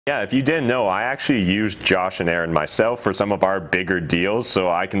Yeah, if you didn't know, I actually used Josh and Ehren myself for some of our bigger deals, so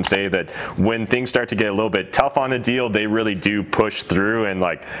I can say that when things start to get a little bit tough on a deal, they really do push through and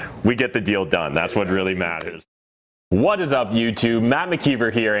we get the deal done. That's what really matters. What is up, YouTube? Matt McKeever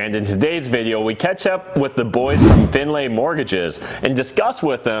here, and in today's video we catch up with the boys from Findlay Mortgages and discuss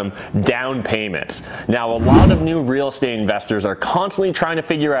with them down payments. Now, a lot of new real estate investors are constantly trying to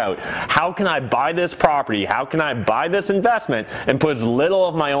figure out, how can I buy this property, how can I buy this investment and put as little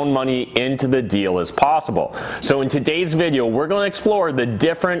of my own money into the deal as possible. So in today's video, we're going to explore the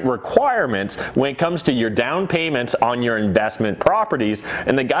different requirements when it comes to your down payments on your investment properties,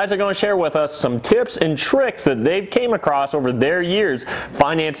 and the guys are going to share with us some tips and tricks that they've came across over their years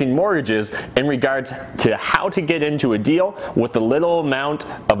financing mortgages in regards to how to get into a deal with the little amount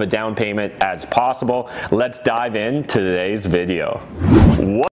of a down payment as possible. Let's dive into today's video.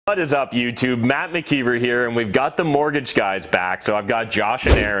 What is up, YouTube? Matt McKeever here, and we've got the mortgage guys back. So I've got Josh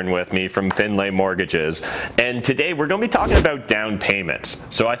and Ehren with me from Findlay Mortgages, and today we're going to be talking about down payments.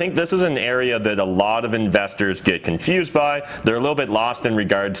 So I think this is an area that a lot of investors get confused by. They're a little bit lost in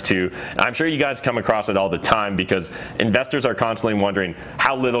regards to, I'm sure you guys come across it all the time, because investors are constantly wondering,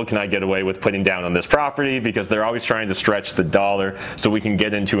 how little can I get away with putting down on this property, because they're always trying to stretch the dollar so we can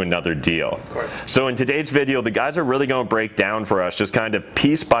get into another deal. Of course. So in today's video, the guys are really going to break down for us just kind of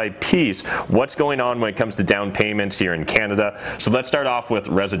piece by piece what's going on when it comes to down payments here in Canada. So let's start off with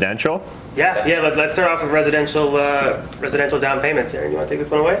residential. Let's start off with residential down payments. Ehren, you want to take this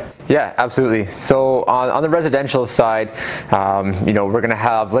one away? Yeah, absolutely. So on the residential side, we're gonna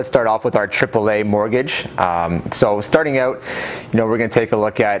have, let's start off with our AAA mortgage. So starting out, we're gonna take a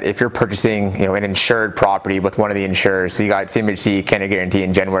look at if you're purchasing, an insured property with one of the insurers. So you got CMHC, Canada Guarantee,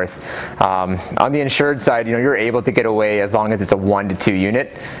 and Genworth. On the insured side, you're able to get away as long as it's a 1 to 2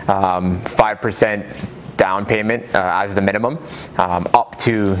 unit, 5% down payment as the minimum, up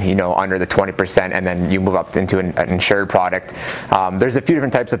to under the 20%, and then you move up into an insured product. There's a few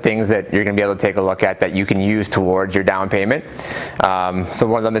different types of things that you're going to be able to take a look at that you can use towards your down payment. So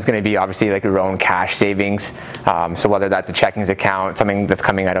one of them is going to be obviously like your own cash savings. So whether that's a checkings account, something that's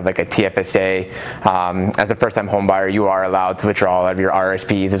coming out of like a TFSA. As a first-time home buyer, you are allowed to withdraw out of your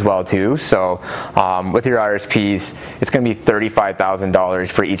RSPs as well too. So with your RSPs, it's going to be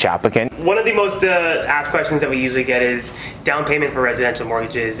 $35,000 for each applicant. One of the most asked questions that we usually get is down payment for residential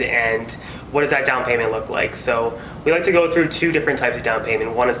mortgages, and what does that down payment look like? So we like to go through two different types of down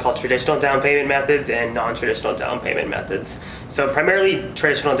payment. One is called traditional down payment methods and non-traditional down payment methods. So primarily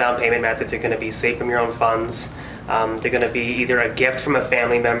traditional down payment methods are going to be saved from your own funds. They're going to be either a gift from a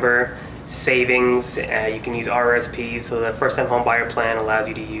family member, savings, you can use RSPs. So the first time home buyer plan allows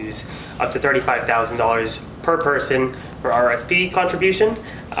you to use up to $35,000 per person for RSP contribution.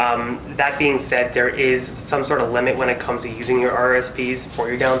 That being said, there is some sort of limit when it comes to using your RSPs for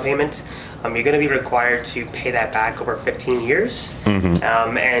your down payment. You're going to be required to pay that back over 15 years.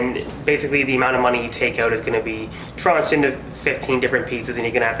 And basically the amount of money you take out is going to be tranched into 15 different pieces, and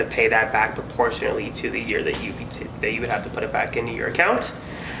you're going to have to pay that back proportionally to the year that you would have to put it back into your account.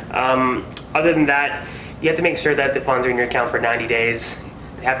 Other than that, you have to make sure that the funds are in your account for 90 days.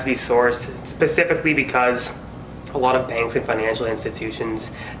 They have to be sourced specifically because a lot of banks and financial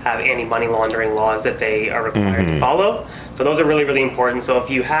institutions have anti-money laundering laws that they are required to follow. So those are really, really important. So if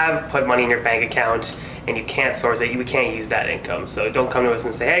you have put money in your bank account and you can't source it, you can't use that income. So don't come to us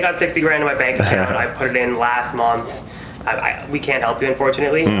and say, hey, I got 60 grand in my bank account, I put it in last month. We can't help you,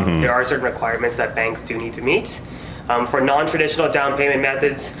 unfortunately. There are certain requirements that banks do need to meet. For non-traditional down payment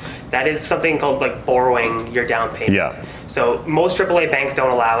methods, that is something called like borrowing your down payment. Yeah. So most AAA banks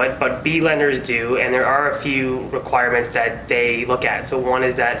don't allow it, but B lenders do, and there are a few requirements that they look at. So one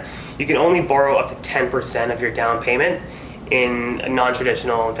is that you can only borrow up to 10% of your down payment in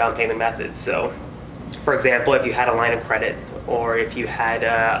non-traditional down payment methods. So for example, if you had a line of credit, or if you had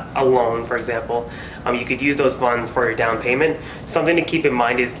a loan, for example, you could use those funds for your down payment. Something to keep in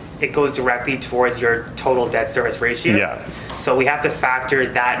mind is it goes directly towards your total debt service ratio. Yeah. So we have to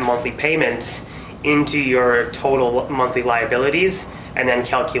factor that monthly payment into your total monthly liabilities and then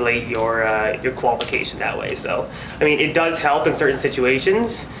calculate your qualification that way. So, I mean, it does help in certain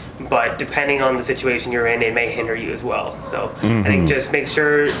situations, but depending on the situation you're in, it may hinder you as well. So I think just make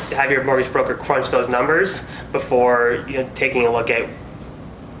sure to have your mortgage broker crunch those numbers before taking a look at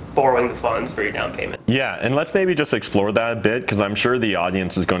borrowing the funds for your down payment. Yeah, and let's maybe just explore that a bit, because I'm sure the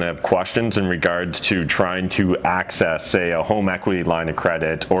audience is going to have questions in regards to trying to access, say, a home equity line of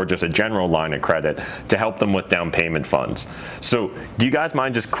credit or just a general line of credit to help them with down payment funds. So do you guys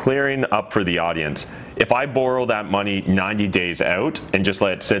mind just clearing up for the audience? If I borrow that money 90 days out and just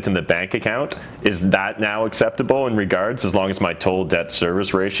let it sit in the bank account, is that now acceptable in regards, as long as my total debt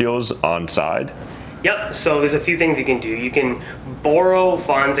service ratio is on side? Yep, so there's a few things you can do. You can borrow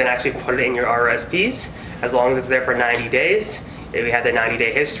funds and actually put it in your RSPs as long as it's there for 90 days. If you have the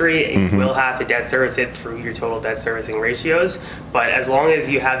 90-day history, you will have to debt service it through your total debt servicing ratios. But as long as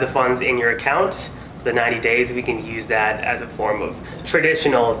you have the funds in your account, the 90 days, we can use that as a form of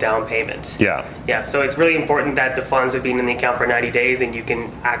traditional down payment. Yeah, so it's really important that the funds have been in the account for 90 days and you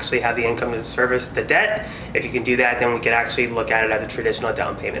can actually have the income to service the debt. If you can do that, then we can actually look at it as a traditional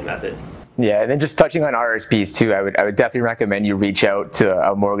down payment method. Yeah, and then just touching on RSPs too, I would definitely recommend you reach out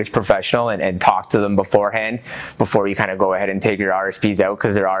to a mortgage professional and talk to them beforehand before you kind of go ahead and take your RSPs out,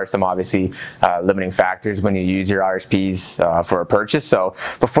 because there are some obviously limiting factors when you use your RSPs for a purchase. So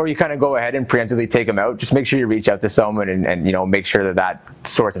before you kind of go ahead and preemptively take them out, just make sure you reach out to someone and you know, make sure that that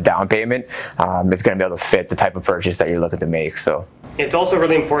source of down payment is going to be able to fit the type of purchase that you're looking to make. So it's also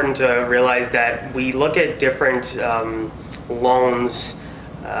really important to realize that we look at different loans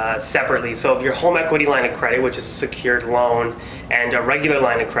separately. So if your home equity line of credit, which is a secured loan, and a regular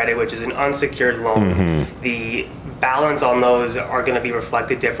line of credit, which is an unsecured loan, the balance on those are going to be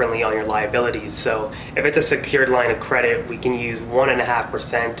reflected differently on your liabilities. So if it's a secured line of credit, we can use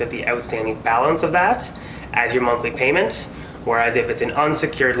 1.5% of the outstanding balance of that as your monthly payment. Whereas if it's an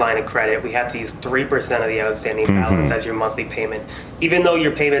unsecured line of credit, we have to use 3% of the outstanding balance as your monthly payment. Even though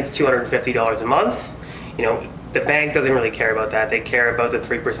your payment's $250 a month, you know, the bank doesn't really care about that. They care about the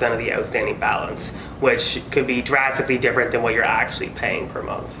 3% of the outstanding balance, which could be drastically different than what you're actually paying per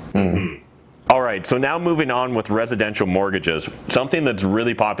month. All right, so now moving on with residential mortgages, something that's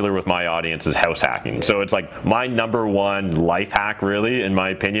really popular with my audience is house hacking. So it's like my #1 life hack, really, in my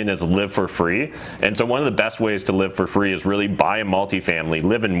opinion, is live for free. And so one of the best ways to live for free is really buy a multifamily,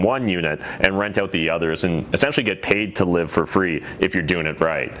 live in one unit, and rent out the others, and essentially get paid to live for free if you're doing it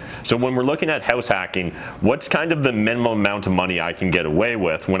right. So when we're looking at house hacking, what's kind of the minimum amount of money I can get away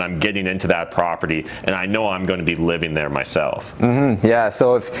with when I'm getting into that property and I know I'm going to be living there myself? Yeah,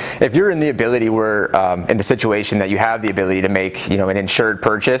 so if you're in the ability where in the situation that you have the ability to make, you know, an insured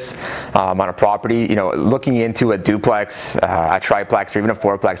purchase on a property, you know, looking into a duplex, a triplex, or even a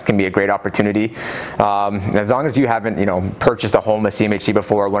fourplex can be a great opportunity. As long as you haven't, you know, purchased a home with CMHC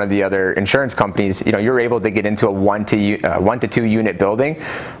before, or one of the other insurance companies, you know, you're able to get into a 1 to 2 unit building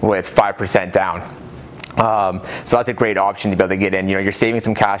with 5% down. So that's a great option to be able to get in. You know, you're saving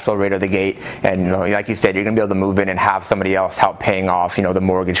some cash flow right out of the gate, and you know, like you said, you're going to be able to move in and have somebody else help paying off, you know, the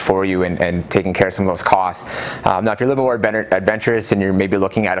mortgage for you and taking care of some of those costs. Now, if you're a little bit more adventurous and you're maybe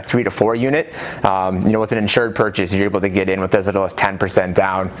looking at a 3 to 4 unit, you know, with an insured purchase, you're able to get in with as little as 10%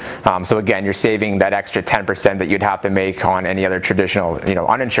 down. So again, you're saving that extra 10% that you'd have to make on any other traditional, you know,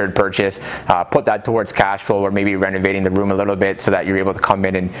 uninsured purchase. Put that towards cash flow, or maybe renovating the room a little bit so that you're able to come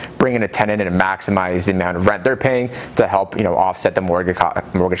in and bring in a tenant and maximize the amount of rent they're paying to help, you know, offset the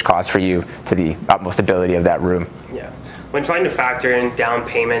mortgage costs for you to the utmost ability of that room. Yeah. When trying to factor in down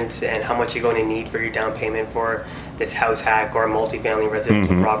payment and how much you're going to need for your down payment for this house hack or a multifamily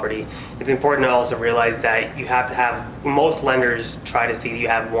residential property, it's important to also realize that you have to have, most lenders try to see that you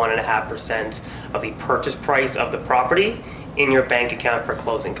have 1.5% of the purchase price of the property in your bank account for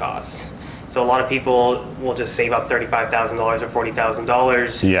closing costs. So a lot of people will just save up $35,000 or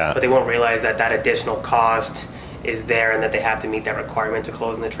 $40,000, but they won't realize that that additional cost is there and that they have to meet that requirement to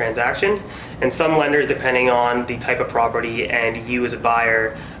close in the transaction. And some lenders, depending on the type of property and you as a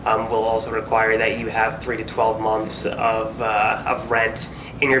buyer, will also require that you have 3 to 12 months of rent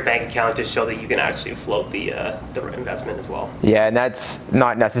in your bank account to show that you can actually float the investment as well. Yeah, and that's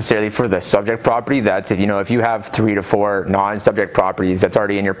not necessarily for the subject property. That's if, you know, if you have 3 to 4 non-subject properties that's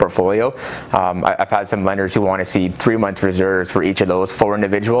already in your portfolio. I've had some lenders who want to see 3 months reserves for each of those 4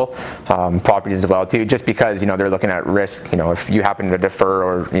 individual properties as well too, just because, you know, they're looking at risk. You know, if you happen to defer,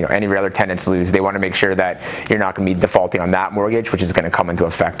 or, you know, any of your other tenants lose, they want to make sure that you're not going to be defaulting on that mortgage, which is going to come into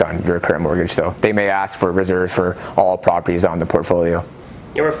effect on your current mortgage. So they may ask for reserves for all properties on the portfolio.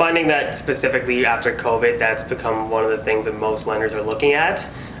 Yeah, we're finding that specifically after COVID, that's become one of the things that most lenders are looking at.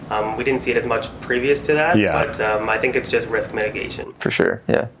 We didn't see it as much previous to that, but I think it's just risk mitigation. For sure,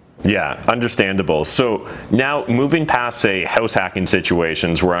 yeah. Yeah, understandable. So now moving past, say, house hacking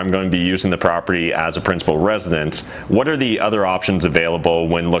situations where I'm going to be using the property as a principal residence, what are the other options available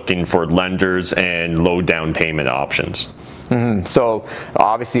when looking for lenders and low down payment options? So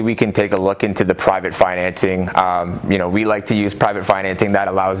obviously we can take a look into the private financing. We like to use private financing. That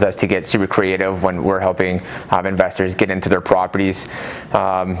allows us to get super creative when we're helping investors get into their properties.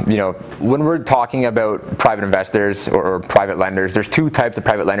 When we're talking about private investors or private lenders, there's two types of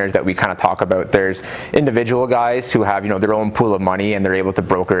private lenders that we kind of talk about. There's individual guys who have their own pool of money and they're able to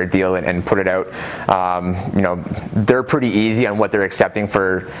broker a deal and put it out. They're pretty easy on what they're accepting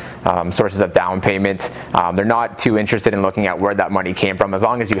for sources of down payment. They're not too interested in looking at where that money came from. As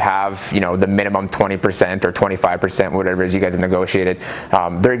long as you have the minimum 20% or 25%, whatever it is you guys have negotiated,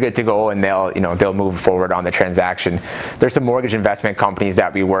 they're good to go, and they'll move forward on the transaction. There's some mortgage investment companies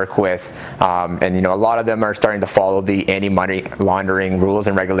that we work with, and a lot of them are starting to follow the anti-money laundering rules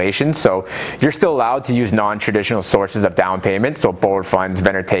and regulations. So you're still allowed to use non-traditional sources of down payment, so borrowed funds,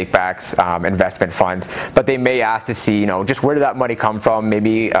 vendor takebacks, investment funds, but they may ask to see just where did that money come from,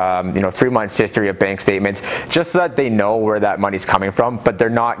 maybe 3 months history of bank statements, just so that they know where that money's coming from. But they're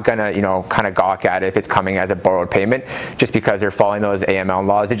not gonna kind of gawk at it if it's coming as a borrowed payment just because they're following those AML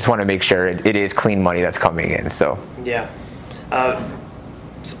laws. They just want to make sure it is clean money that's coming in. So yeah,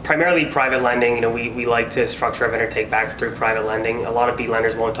 primarily private lending. We like to structure our vendor takebacks through private lending. A lot of B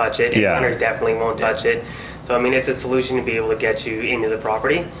lenders won't touch it. A lenders definitely won't touch it. So it's a solution to be able to get you into the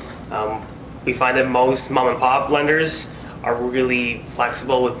property. We find that most mom and pop lenders are really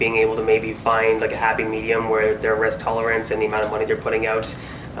flexible with being able to maybe find like a happy medium where their risk tolerance and the amount of money they're putting out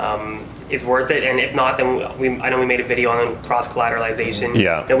is worth it. And if not, then I know we made a video on cross collateralization.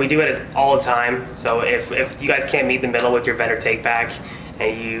 Yeah. We do it all the time. So if you guys can't meet in the middle with your vendor take back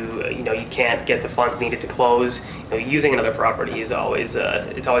and you can't get the funds needed to close, using another property is always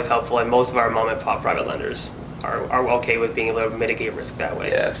it's always helpful. And most of our mom and pop private lenders are okay with being able to mitigate risk that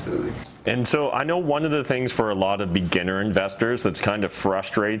way. Yeah, absolutely. And so I know one of the things for a lot of beginner investors that's kind of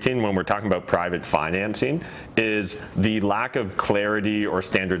frustrating when we're talking about private financing is the lack of clarity or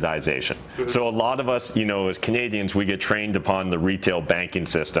standardization. So a lot of us, as Canadians, we get trained upon the retail banking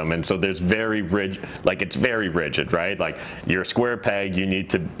system, and so there's very rigid, it's very rigid, right? Like you're a square peg, you need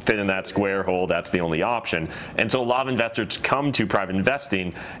to fit in that square hole, that's the only option. And so a lot of investors come to private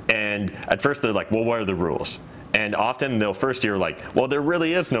investing, and at first they're like, well, what are the rules? And often they'll first hear well, there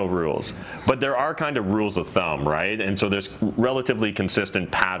really is no rules, but there are kind of rules of thumb, right? And so there's relatively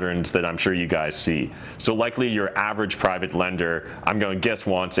consistent patterns that I'm sure you guys see. So likely your average private lender, I'm going to guess,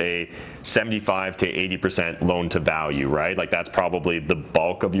 wants a 75 to 80% loan to value, right? That's probably the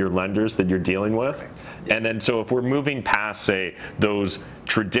bulk of your lenders that you're dealing with. And then so if we're moving past, say, those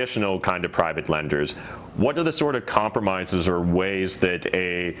traditional kind of private lenders, what are the sort of compromises or ways that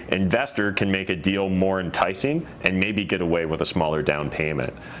a investor can make a deal more enticing and maybe get away with a smaller down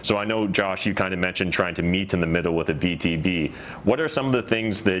payment? So I know, Josh, you kind of mentioned trying to meet in the middle with a VTB. What are some of the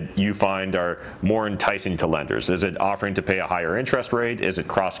things that you find are more enticing to lenders? Is it offering to pay a higher interest rate? Is it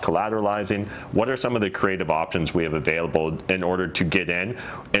cross-collateralizing? What are some of the creative options we have available in order to get in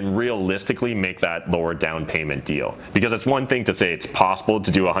and realistically make that lower down payment deal? Because it's one thing to say it's possible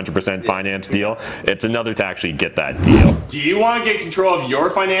to do a 100% finance deal. It's another to actually get that deal. Do you want to get control of your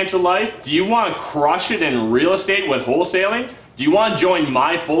financial life? Do you want to crush it in real estate with wholesaling? Do you want to join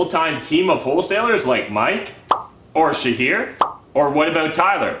my full-time team of wholesalers like Mike? Or Shahir? Or what about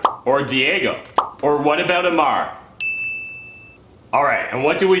Tyler? Or Diego? Or what about Amar? Alright, and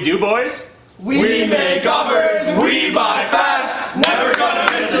what do we do, boys? We make offers, we buy fast, never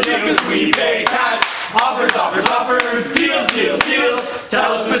gonna miss a deal cause we pay cash. Offers, offers, offers, deals, deals, deals.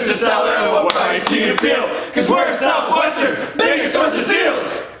 Tell us, Mr. Seller, what price do you feel? Cause we're Southwestern's biggest source of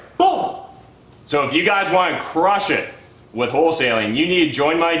deals. Boom! So if you guys want to crush it with wholesaling, you need to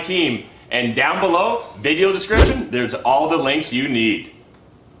join my team. And down below, video description, there's all the links you need.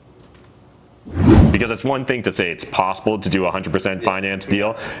 Because it's one thing to say it's possible to do a 100% finance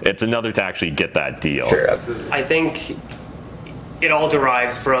deal. It's another to actually get that deal. Sure, absolutely. I think it all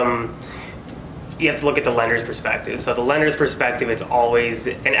derives from, you have to look at the lender's perspective. So the lender's perspective, it's always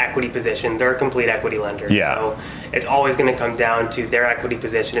an equity position. They're a complete equity lender. Yeah. So it's always going to come down to their equity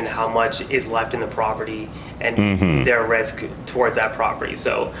position and how much is left in the property and their risk towards that property.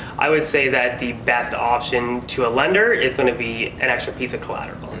 So I would say that the best option to a lender is going to be an extra piece of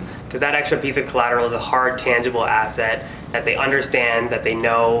collateral. Because that extra piece of collateral is a hard, tangible asset that they understand, that they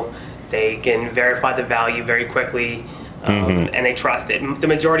know, they can verify the value very quickly. And they trust it. The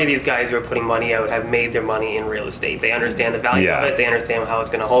majority of these guys who are putting money out have made their money in real estate. They understand the value of it, they understand how it's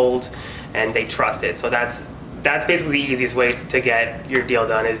going to hold, and they trust it. So that's basically the easiest way to get your deal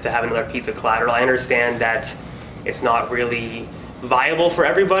done, is to have another piece of collateral. I understand that it's not really viable for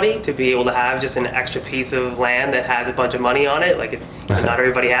everybody to be able to have just an extra piece of land that has a bunch of money on it. Not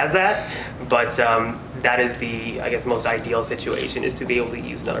everybody has that, but that is the, I guess, most ideal situation, is to be able to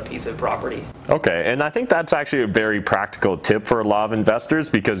use another piece of property. Okay, and I think that's actually a very practical tip for a lot of investors,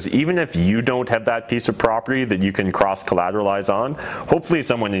 because even if you don't have that piece of property that you can cross-collateralize on, hopefully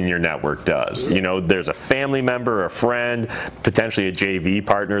someone in your network does. You know, there's a family member, a friend, potentially a JV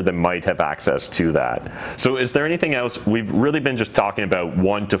partner that might have access to that. So is there anything else? We've really been just talking about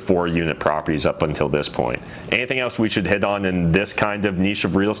 1 to 4 unit properties up until this point. Anything else we should hit on in this kind of niche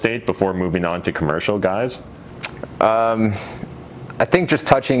of real estate before moving on to commercial, guys? I think just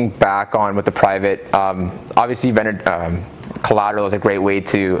touching back on with the private, obviously vendor collateral is a great way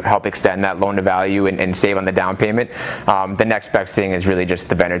to help extend that loan to value and save on the down payment. The next best thing is really just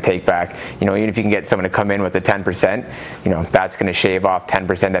the vendor take back. You know, even if you can get someone to come in with a 10%, you know, that's going to shave off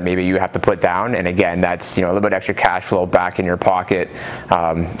 10% that maybe you have to put down. And again, that's, you know, a little bit extra cash flow back in your pocket.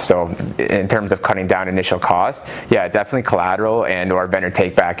 So in terms of cutting down initial costs, yeah, definitely collateral and or vendor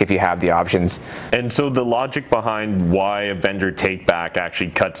take back if you have the options. And so the logic behind why a vendor take back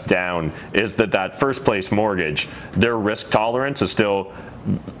actually cuts down is that first place mortgage, their risk tolerance is still,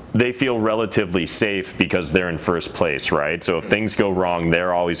 they feel relatively safe because they're in first place, right? So if things go wrong,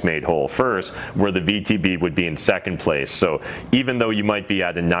 they're always made whole first, where the VTB would be in second place. So even though you might be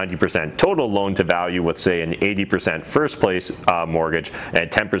at a 90% total loan to value with, say, an 80% first place mortgage and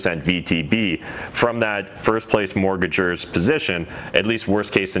 10% VTB, from that first place mortgager's position, at least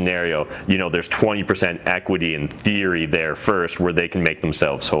worst case scenario, you know, there's 20% equity in theory there first, where they can make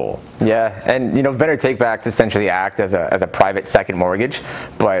themselves whole. Yeah, and you know, vendor takebacks essentially act as a private second mortgage,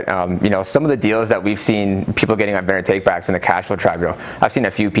 but you know, some of the deals that we've seen people getting on vendor takebacks in the cash flow tribe, I've seen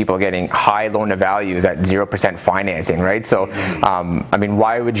a few people getting high loan to values at 0% financing, right? So, I mean,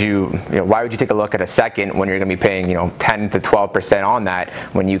 why would you take a look at a second when you're going to be paying, you know, 10 to 12% on that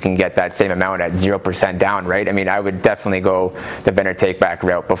when you can get that same amount at 0% down, right? I mean, I would definitely go the vendor takeback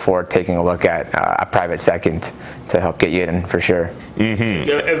route before taking a look at a private second to help get you in for sure.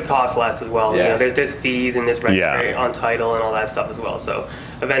 It would cost less as well. Yeah. You know, there's fees and there's rent on title and all that stuff as well. So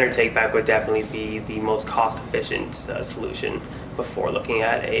a vendor take back would definitely be the most cost efficient solution before looking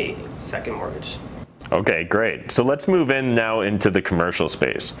at a second mortgage. Okay, great. So let's move in now into the commercial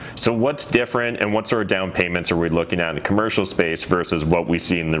space. So what's different and what sort of down payments are we looking at in the commercial space versus what we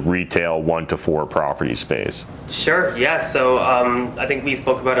see in the retail 1 to 4 property space? Sure, yeah. So I think we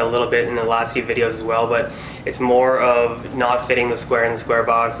spoke about it a little bit in the last few videos as well, but it's more of not fitting the square in the square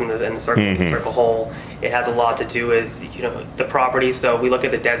box and the circle hole. It has a lot to do with, you know, the property. So we look at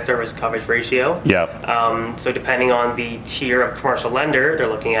the debt service coverage ratio. Yeah. So depending on the tier of commercial lender, they're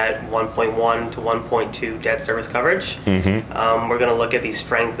looking at 1.1 to 1.2 debt service coverage. We're going to look at the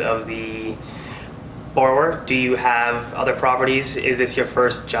strength of the borrower. Do you have other properties? Is this your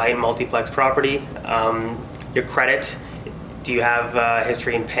first giant multiplex property? Your credit. Do you have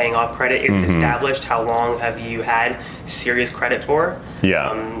history in paying off credit? Is it established? How long have you had serious credit for?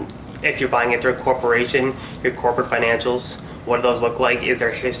 Yeah. If you're buying it through a corporation, your corporate financials, what do those look like? Is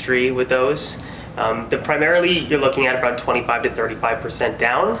there history with those? Primarily, you're looking at about 25 to 35%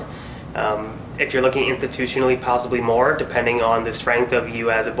 down. If you're looking institutionally, possibly more, depending on the strength of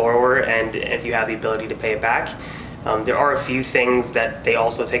you as a borrower and if you have the ability to pay it back. There are a few things that they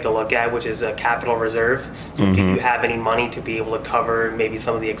also take a look at, which is a capital reserve. So do you have any money to be able to cover maybe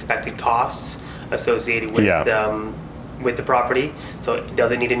some of the expected costs associated with the property? So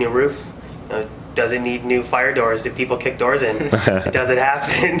does it need a new roof? Does it need new fire doors? Do people kick doors in? Does it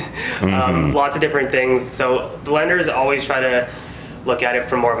happen? Lots of different things. So the lenders always try to look at it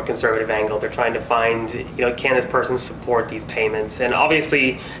from more of a conservative angle. They're trying to find, you know, can this person support these payments? And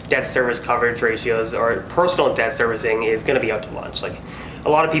obviously, debt service coverage ratios or personal debt servicing is going to be out to lunch. Like, a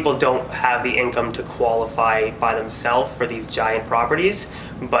lot of people don't have the income to qualify by themselves for these giant properties,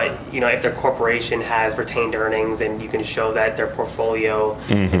 but you know, if their corporation has retained earnings and you can show that their portfolio,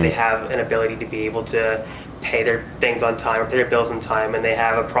 they have an ability to be able to pay their things on time or pay their bills on time, and they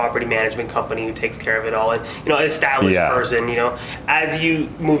have a property management company who takes care of it all, and you know, an established person, you know, as you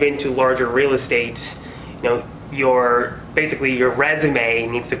move into larger real estate, you know, your resume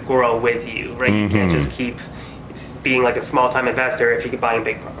needs to grow with you, right? You can't just keep being like a small-time investor if you're buying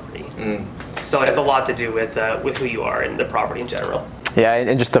big property. So it has a lot to do with who you are and the property in general. Yeah,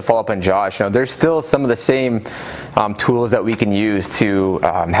 and just to follow up on Josh, you know, there's still some of the same tools that we can use to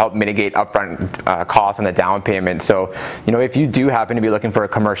help mitigate upfront costs on the down payment. So, you know, if you do happen to be looking for a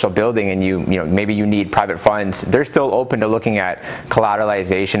commercial building and you know, maybe you need private funds, they're still open to looking at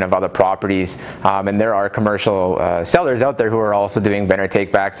collateralization of other properties. And there are commercial sellers out there who are also doing vendor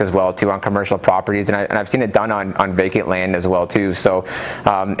takebacks as well too on commercial properties, and I've seen it done on vacant land as well too. So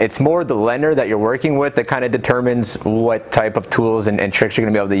it's more the lender that you're working with that kind of determines what type of tools and and tricks you're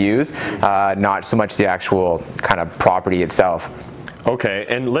going to be able to use, not so much the actual kind of property itself. Okay,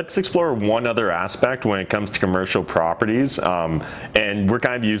 and let's explore one other aspect when it comes to commercial properties. And we're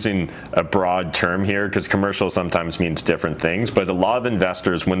kind of using a broad term here because commercial sometimes means different things, but a lot of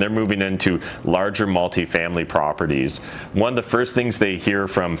investors, when they're moving into larger multifamily properties, one of the first things they hear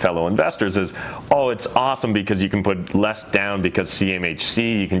from fellow investors is, oh, it's awesome because you can put less down because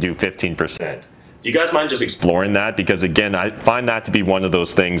CMHC, you can do 15%. Do you guys mind just exploring that? Because again, I find that to be one of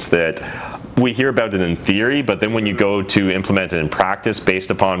those things that we hear about it in theory, but then when you go to implement it in practice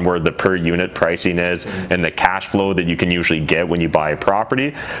based upon where the per unit pricing is and the cash flow that you can usually get when you buy a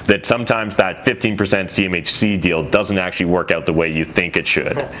property, that sometimes that 15% CMHC deal doesn't actually work out the way you think it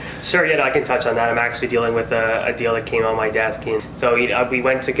should. Sure, yeah, I can touch on that. I'm actually dealing with a deal that came on my desk. And so we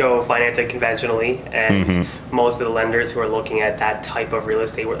went to go finance it conventionally, and most of the lenders who are looking at that type of real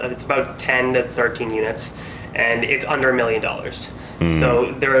estate, it's about 10 to 13 units, and it's under $1 million.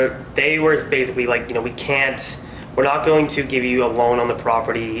 So they were basically like, we're not going to give you a loan on the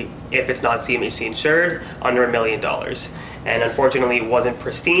property if it's not CMHC insured under $1 million. And unfortunately, it wasn't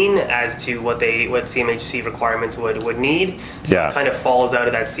pristine as to what CMHC requirements would need. So it kind of falls out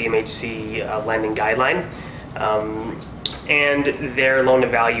of that CMHC lending guideline. And their loan to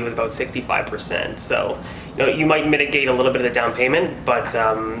value is about 65%. So you might mitigate a little bit of the down payment, but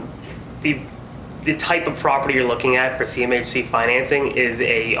the type of property you're looking at for CMHC financing is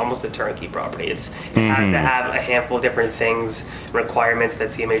almost a turnkey property. It has to have a handful of different things, requirements that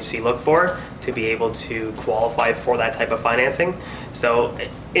CMHC look for to be able to qualify for that type of financing. So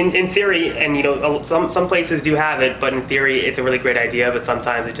in theory, and some places do have it, but in theory it's a really great idea, but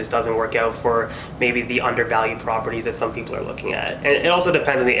sometimes it just doesn't work out for maybe the undervalued properties that some people are looking at. And it also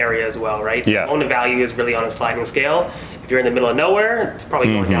depends on the area as well, right? So loan to value is really on a sliding scale. If you're in the middle of nowhere, it's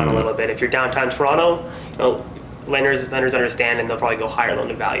probably going down a little bit. If you're downtown Toronto, lenders understand, and they'll probably go higher loan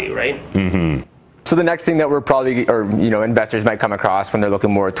to value, right? So the next thing that we're probably, or investors might come across when they're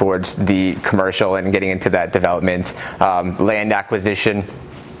looking more towards the commercial and getting into that development, land acquisition.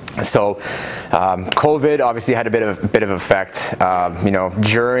 So COVID obviously had a bit of effect.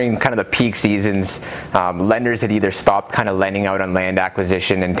 During kind of the peak seasons, lenders had either stopped kind of lending out on land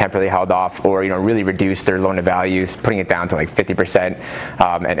acquisition and temporarily held off, or really reduced their loan to values, putting it down to like 50%,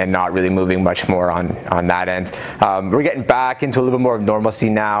 and not really moving much more on that end. We're getting back into a little bit more of normalcy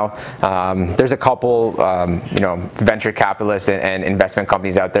now. There's a couple venture capitalists and investment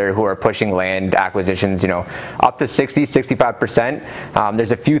companies out there who are pushing land acquisitions up to 60-65%.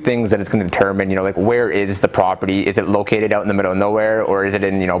 There's a few things that it's going to determine, like where is the property? Is it located out in the middle of nowhere, or is it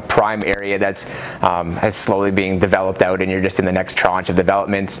in prime area that's slowly being developed out, and you're just in the next tranche of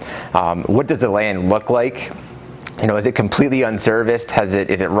developments? What does the land look like? Is it completely unserviced? Is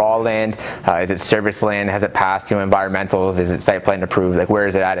it raw land? Is it service land? Has it passed environmentals? Is it site plan approved? Like, where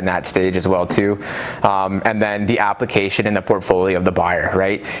is it at in that stage as well too? And then the application and the portfolio of the buyer,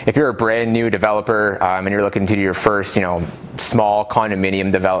 right? If you're a brand new developer and you're looking to do your first, small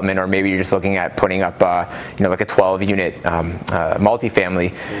condominium development, or maybe you're just looking at putting up, like a 12-unit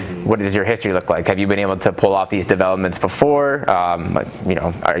multifamily, what does your history look like? Have you been able to pull off these developments before?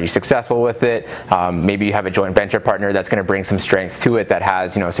 Are you successful with it? Maybe you have a joint venture partner that's going to bring some strength to it that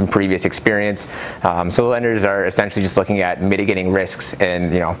has some previous experience. So lenders are essentially just looking at mitigating risks,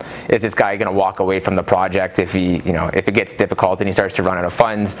 and is this guy going to walk away from the project if if it gets difficult and he starts to run out of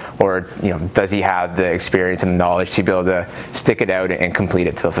funds, or does he have the experience and the knowledge to be able to stick it out and complete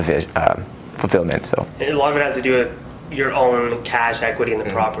it to fulfillment? So a lot of it has to do with your own cash equity in the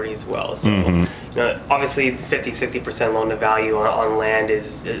property as well. So obviously 50-60% loan to value on land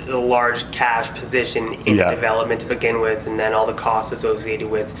is a large cash position in the development to begin with, and then all the costs associated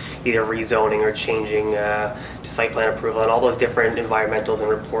with either rezoning or changing to site plan approval, and all those different environmentals and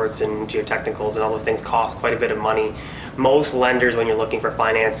reports and geotechnicals and all those things cost quite a bit of money. Most lenders, when you're looking for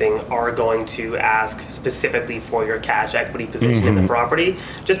financing, are going to ask specifically for your cash equity position in the property,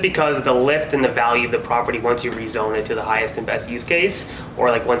 just because the lift in the value of the property once you rezone it to the highest and best use case,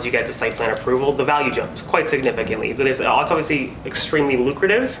 or like once you get the site plan approval, the value jumps quite significantly. So it's obviously extremely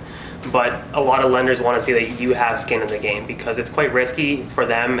lucrative, but a lot of lenders want to see that you have skin in the game, because it's quite risky for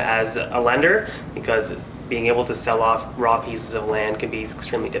them as a lender, because being able to sell off raw pieces of land can be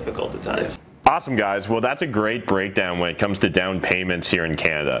extremely difficult at times. Awesome, guys. Well, that's a great breakdown when it comes to down payments here in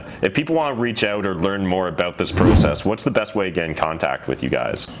Canada. If people want to reach out or learn more about this process, what's the best way to get in contact with you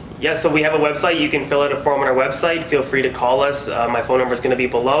guys? Yeah, so we have a website. You can fill out a form on our website. Feel free to call us. My phone number is going to be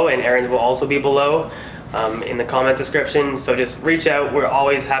below, and Erin's will also be below in the comment description. So just reach out. We're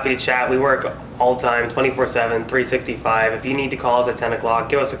always happy to chat. We work all the time, 24/7, 365. If you need to call us at 10 o'clock,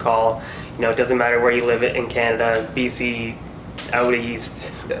 give us a call. It doesn't matter where you live in Canada, BC, out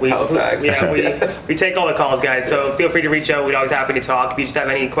east. Halifax. We take all the calls, guys, so feel free to reach out. We're always happy to talk. If you just have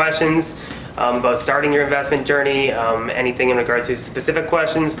any questions about starting your investment journey, anything in regards to specific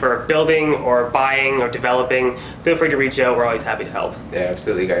questions for building or buying or developing, feel free to reach out. We're always happy to help. Yeah,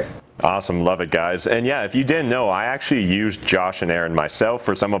 absolutely, guys. Awesome, love it, guys. And yeah, if you didn't know, I actually used Josh and Ehren myself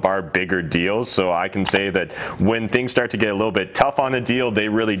for some of our bigger deals, so I can say that when things start to get a little bit tough on a deal, they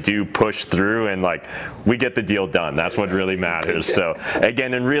really do push through, and like, we get the deal done. That's what really matters. So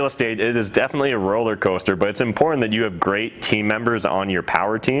again, in real estate, it is definitely a roller coaster, but it's important that you have great team members on your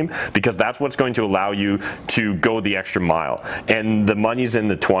power team, because that's what's going to allow you to go the extra mile. And the money's in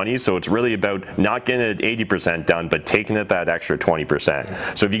the 20s, so it's really about not getting it 80% done, but taking it that extra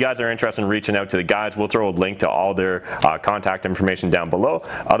 20%. So if you guys are interested in reaching out to the guys, we'll throw a link to all their contact information down below.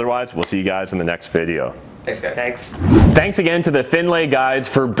 Otherwise, we'll see you guys in the next video. Thanks, guys. Thanks. Thanks again to the Findlay guys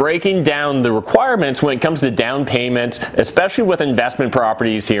for breaking down the requirements when it comes to down payments, especially with investment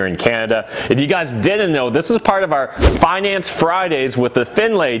properties here in Canada. If you guys didn't know, this is part of our Finance Fridays with the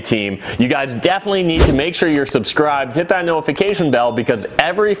Findlay team. You guys definitely need to make sure you're subscribed, hit that notification bell, because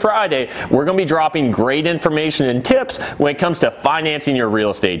every Friday we're going to be dropping great information and tips when it comes to financing your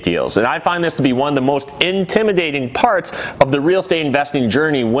real estate deals. And I find this to be one of the most intimidating parts of the real estate investing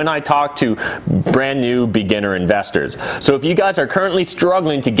journey when I talk to brand new beginner investors. So if you guys are currently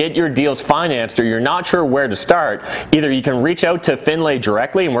struggling to get your deals financed, or you're not sure where to start, either you can reach out to Findlay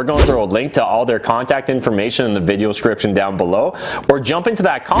directly, and we're going to throw a link to all their contact information in the video description down below, or jump into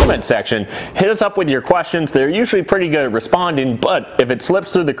that comment section, hit us up with your questions. They're usually pretty good at responding, but if it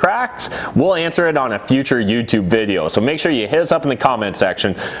slips through the cracks, we'll answer it on a future YouTube video. So make sure you hit us up in the comment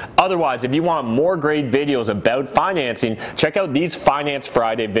section. Otherwise, if you want more great videos about financing, check out these Finance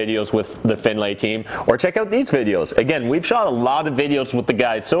Friday videos with the Findlay team, or check out these videos. Again, we've shot a lot of videos with the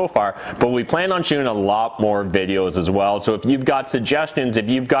guys so far, but we plan on shooting a lot more videos as well. So if you've got suggestions, if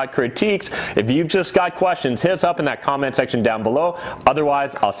you've got critiques, if you've just got questions, hit us up in that comment section down below.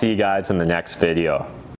 Otherwise, I'll see you guys in the next video.